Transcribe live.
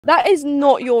That is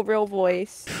not your real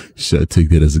voice. Should I take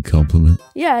that as a compliment?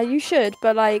 Yeah, you should,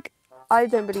 but like, I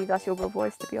don't believe that's your real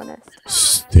voice, to be honest.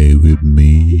 Stay with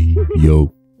me,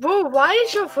 yo. Bro, why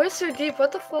is your voice so deep?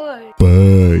 What the fuck?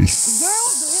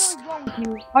 Buzz.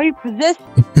 Are you possessed?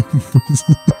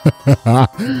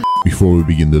 Before we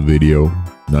begin the video,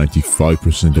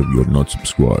 95% of you are not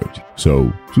subscribed.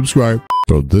 So, subscribe.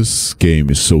 Bro, this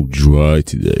game is so dry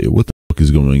today. What the fuck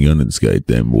is going on in this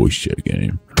goddamn voice chat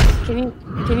game? Can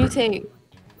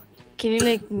you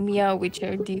like meow with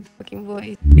your deep fucking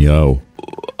voice? Meow.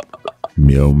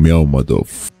 Meow, meow,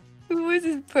 motherfucker. Your voice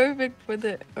is perfect for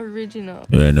the original.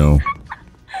 Yeah, I know.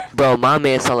 Bro, my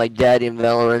man sound like Daddy in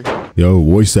Valorant. Yo,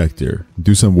 voice actor.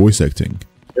 Do some voice acting.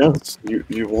 Yes,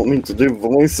 you want me to do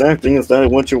voice acting? Is that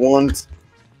what you want?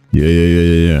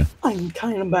 Yeah. I'm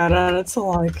kind of bad at it, so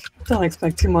like, don't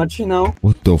expect too much, you know?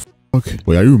 What the fuck?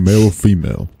 Wait, are you male or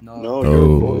female? No,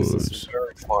 your voice is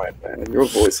very fine, man. Your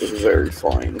voice is very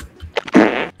fine.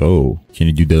 Oh, can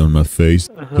you do that on my face?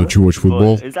 Don't you watch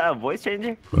football? Is that a voice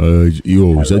changer?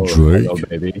 Yo, is that Drake? Hello,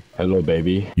 baby. Hello,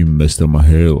 baby. You messed up my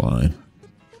hairline.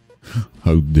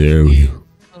 How dare you?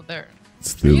 Still there.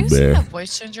 Still Are you there. a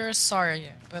voice changer? Sorry,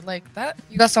 but like that,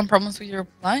 you got some problems with your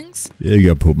lungs? Yeah, I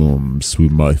got problems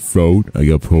with my throat. I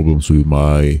got problems with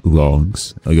my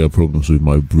lungs. I got problems with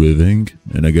my breathing.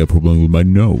 And I got problems with my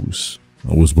nose.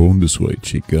 I was born this way,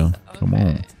 chica. Come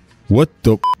on. What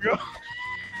the?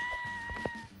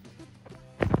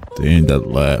 Damn, that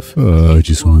laugh. I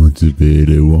just want to be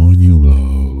the one you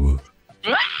love.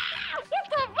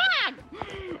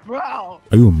 Bro! Are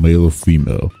you a male or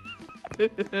female?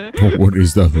 What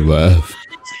is that laugh?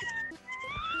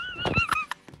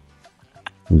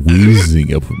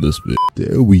 Wheezing up from this bit.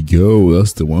 There we go.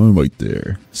 That's the one right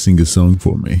there. Sing a song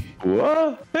for me.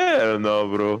 What? Hell no,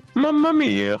 bro. Mamma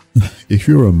mia. If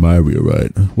you're a Mario,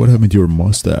 right? What happened to your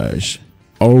mustache?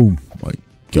 Oh my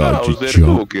god, you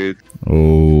jumped.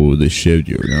 Oh, they shaved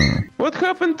you now. What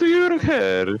happened to your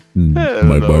hair?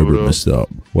 My barber messed up.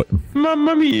 What?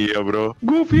 Mamma mia, bro.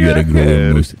 Goofy You gotta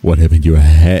hair. go. What happened to your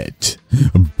head?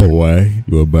 Boy,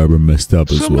 your barber messed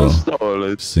up as Someone well. stole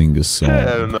it. Sing a song.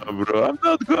 Hell no, bro. I'm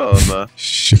not gonna.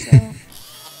 Shit.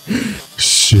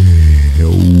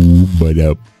 Oh, but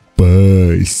a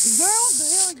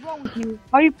buzz.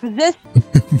 Are you possessed?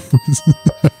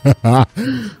 How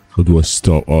do I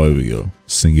stop? Oh, here we go.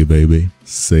 Sing it, baby.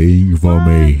 Sing for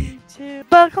me.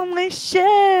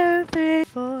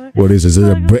 What is this? Is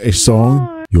it a British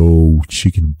song? Yo,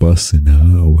 chicken busting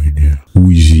out in there.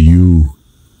 Who is you?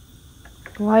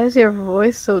 Why is your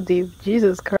voice so deep?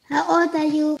 Jesus Christ. How old are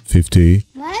you? 50.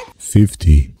 What?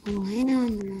 50. Oh, I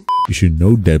don't know. You should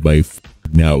know that by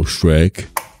now, Shrek.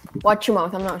 Watch your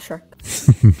mouth, I'm not Shrek.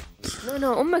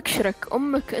 No, أمك شرك.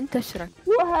 أمك أنت شرك.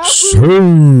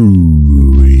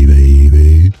 Sorry,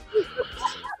 baby.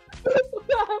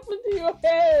 What happened to your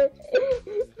hair?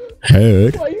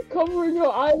 Head? Why are you covering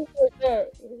your eyes like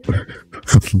that?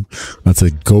 That's a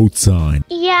goat sign.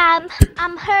 Yeah,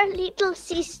 I'm her little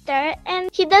sister, and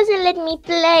she doesn't let me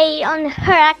play on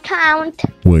her account.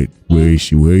 Wait, where is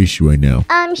she? Where is she right now?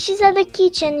 She's at the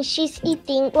kitchen. She's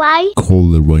eating. Why?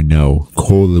 Call her right now.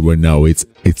 Call her right now. It's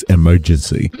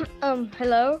emergency.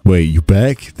 Hello? Wait, you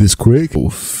back this quick? Oh,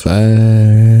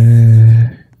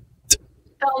 fat.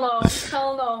 Hell no,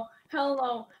 hell no, hell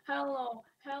no, hell no,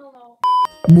 hell no.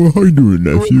 What are you doing,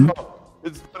 nephew?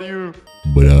 It's not you.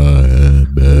 But I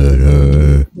am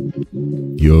better.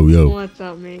 Yo. What's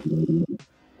up, mate?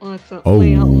 What's up? Oh,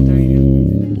 Wait, how old are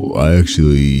you? I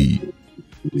actually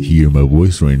hear my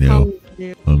voice right now.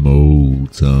 I'm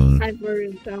old, son. I'm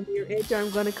worried. Tell me your age. I'm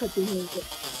gonna cut your hair.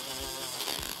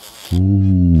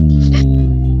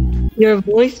 Ooh. Your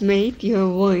voice, mate. Your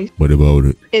voice. What about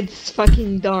it? It's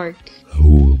fucking dark.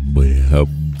 Oh, my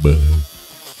hubba.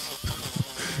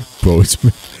 Bro, it's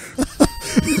me.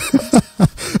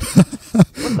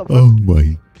 Oh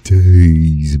my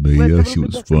days, man. That shit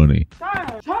was funny.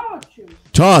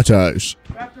 Charges.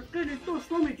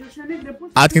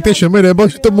 I think they should make a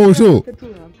bunch of the more so.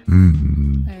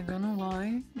 I don't know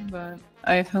why, but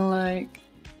I feel like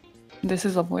this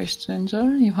is a voice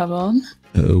changer you have on.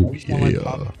 Oh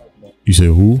yeah. You say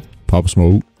who? Pop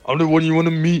Smoke. I'm the one you want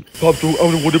to meet. Pop Smoke.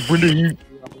 I'm the one to bring the heat.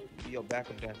 Yo,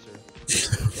 backup dancer.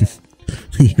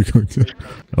 You're going to.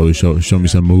 Oh, show me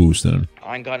some moves then.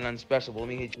 I ain't got nothing special, but let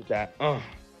me hit you with that. That's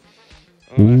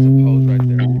a pose right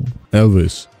there.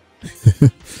 Elvis.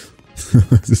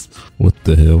 What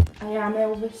the hell? I am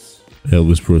Elvis.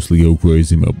 Elvis Presley, go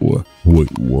crazy, my boy.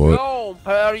 Wait, what? Yo,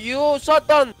 are you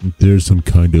Satan? There's some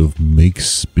kind of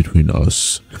mix between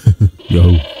us.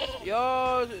 Yo.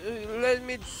 Yo, let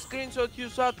me screenshot you,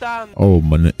 Satan. Oh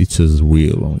man, it says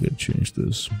real. I'm gonna change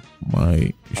this.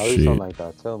 My shit. Like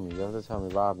that. Tell me. You have to tell me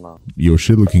live now. Your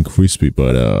shit looking crispy,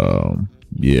 but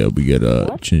yeah, we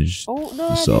gotta change Oh no,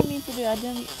 this I up. didn't mean to do it. I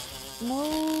didn't.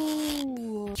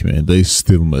 No. Man, they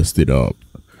still messed it up.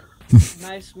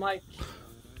 Nice, Mike.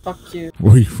 Fuck you.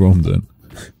 Where are you from then?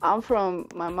 I'm from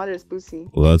my mother's pussy.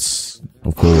 Well, that's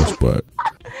of course, but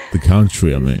the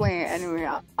country. I mean, Playing anyway.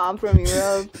 I'm from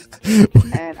Europe,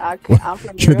 and I'm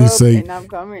from Can you Europe, say- and I'm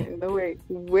coming. No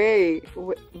wait,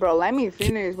 bro. Let me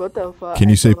finish. What the fuck? can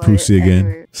you say pussy again?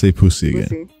 Anyway. Say pussy again.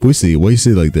 Pussy. Pussy. Why you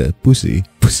say it like that? Pussy.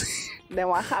 Pussy. Then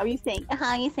what? How you saying?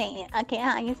 How you saying? Okay,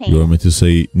 how you You saying? want me to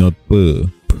say not puh,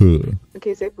 puh,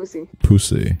 Okay, say pussy.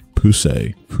 pussy,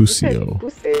 pussy, pussy-o.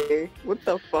 Pussy. What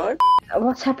the fuck?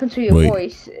 What's happened to your Wait.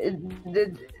 voice?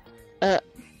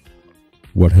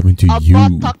 What happened to you? Oh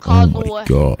my Buttercup.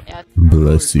 god.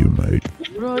 Bless you, mate.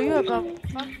 Bro, you have a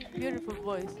fucking beautiful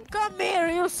voice. Come here,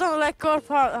 you sound like Corp's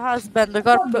husband. The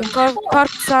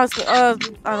Corp's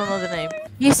husband. I don't know the name.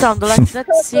 You sound like that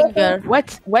singer.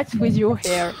 Wet with your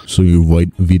hair. So you're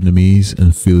white Vietnamese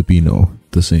and Filipino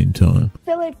at the same time.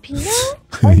 Filipino?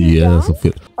 Yeah,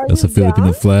 that's a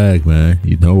Filipino flag, man.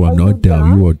 You know I'm not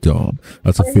dumb. You are dumb.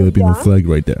 That's a Filipino flag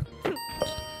right there.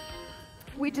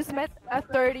 We just met a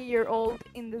 30-year-old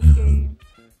in this game.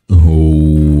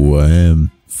 Oh, I am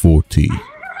 40.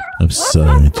 I'm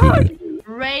 70.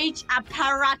 Rage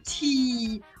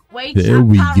apparati. Wait, There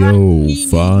we go.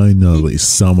 Finally,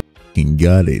 someone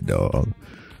got it, dog.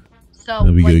 So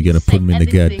There we go. when You gotta say put me in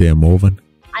the anything, goddamn oven.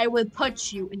 I will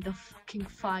put you in the fucking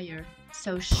fire.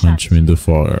 So shut Punch me in the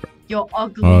fire. your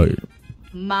ugly Alright.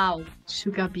 mouth,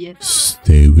 sugar bitch.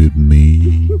 Stay with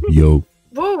me, yo.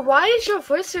 Bro, why is your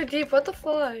voice so deep? What the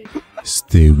fuck?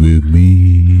 Stay with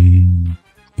me.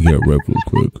 You gotta rap real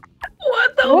quick.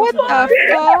 What the What fuck?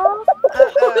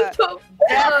 the fuck?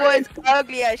 That boy's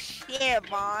ugly as shit,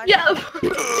 man. Yeah.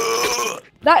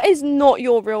 That is not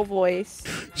your real voice.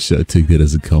 Should I take that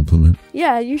as a compliment?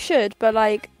 Yeah, you should, but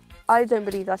like, I don't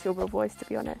believe that's your real voice, to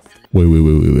be honest. Wait.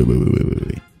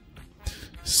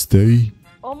 Stay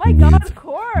Oh my god, with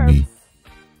Corpse! me.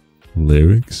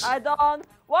 Lyrics? I don't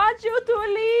want you to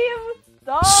leave!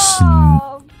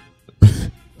 Stop!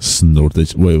 Snort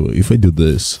it. Wait. If I do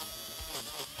this.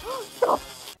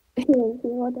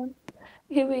 Hold on.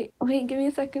 Here, wait, give me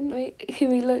a second. Wait, here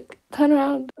we look. Turn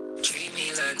around.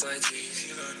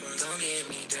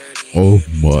 Oh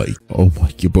my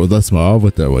god, bro, that's my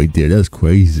avatar right there. That's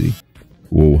crazy.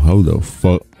 Whoa, how the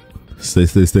fuck? Stay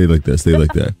like that. Stay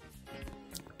like that.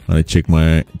 I check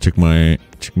my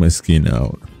skin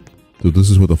out. Dude, this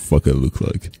is what the fuck I look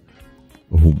like.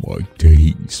 Oh my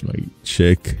days, mate.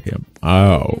 Check him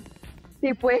out.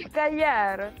 Te puedes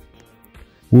callar.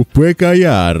 Puede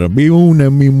callar. Vi una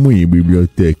en mi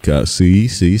biblioteca. Sí.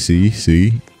 Sí,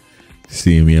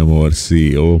 mi amor,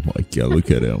 sí. Oh my god,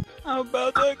 look at him. I'm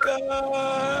about to go.